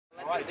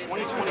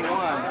right, 2021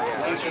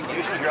 Lancer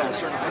Invitational here at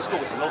Serna High School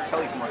with Will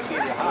Kelley from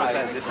Arcadia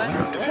High.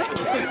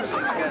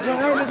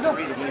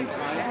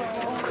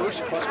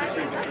 First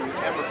cross-country victory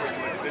ever for you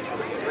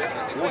individually.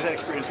 What was that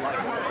experience like?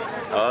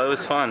 It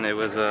was fun. It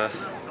was a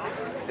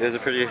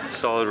pretty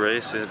solid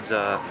race. It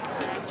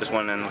just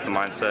went in with the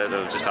mindset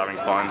of just having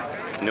fun.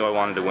 I knew I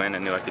wanted to win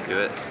and knew I could do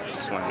it.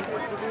 Just went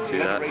to do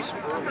that. Race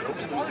early. What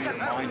was going through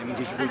your mind? I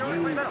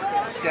mean, were you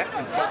set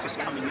and focused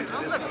coming into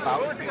this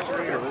about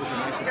victory, or what was your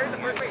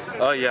mindset?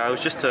 Oh yeah, I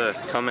was just to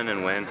come in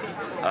and win,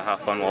 have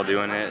fun while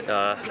doing it.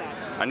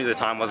 I knew the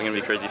time wasn't going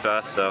to be crazy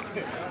fast, so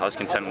I was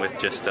content with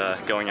just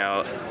going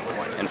out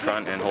in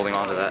front and holding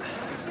on to that.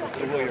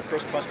 So, Will, your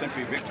first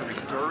cross-country victory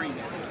during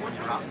it, when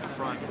you're out in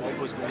front, what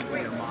was going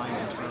through your mind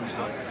in terms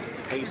of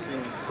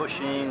pacing,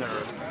 pushing,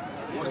 or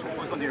what was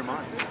going through your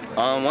mind?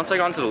 Once I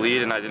got into the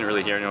lead and I didn't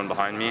really hear anyone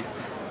behind me,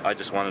 I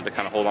just wanted to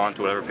kind of hold on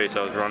to whatever pace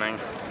I was running.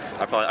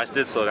 I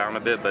did slow down a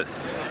bit, but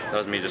that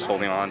was me just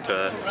holding on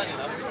to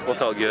what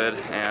felt good.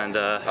 And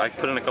I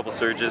put in a couple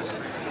surges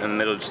in the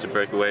middle just to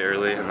break away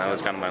early, and that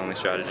was kind of my only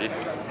strategy.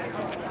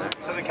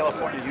 Southern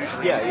California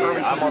usually,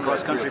 I'm on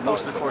cross country,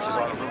 most of the courses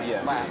are really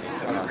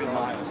flat, 3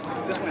 miles.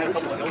 This one had a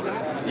couple of hills in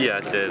it? Yeah,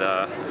 it did.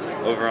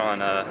 Over on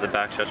the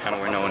back stretch, kind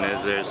of where no one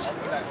is, there's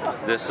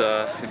this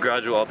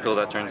gradual uphill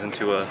that turns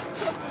into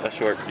a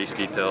short, pretty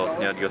steep hill.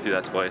 You had to go through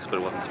that twice, but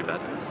it wasn't too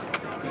bad.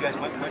 You guys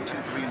went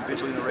 2-3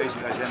 individually in the race.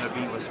 You guys ended up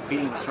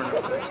beating the Serna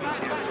team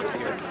championship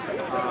here.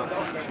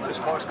 As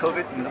far as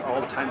COVID and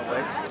all the time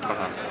away,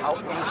 how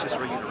anxious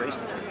were you to race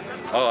today?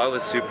 Oh, I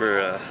was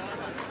super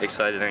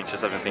excited,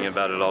 anxious. I've been thinking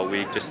about it all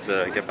week. Just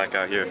to get back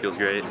out here, it feels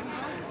great.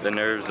 The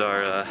nerves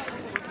are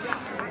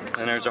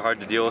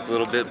hard to deal with a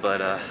little bit, but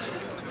it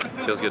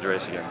feels good to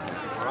race again.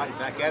 All right,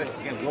 back at it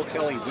again. Will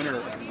Kelley, winner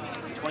of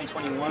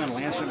 2021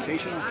 Lancer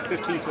Invitational,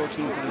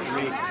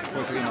 15-14-23,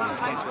 4-3 miles.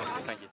 Thanks, Will.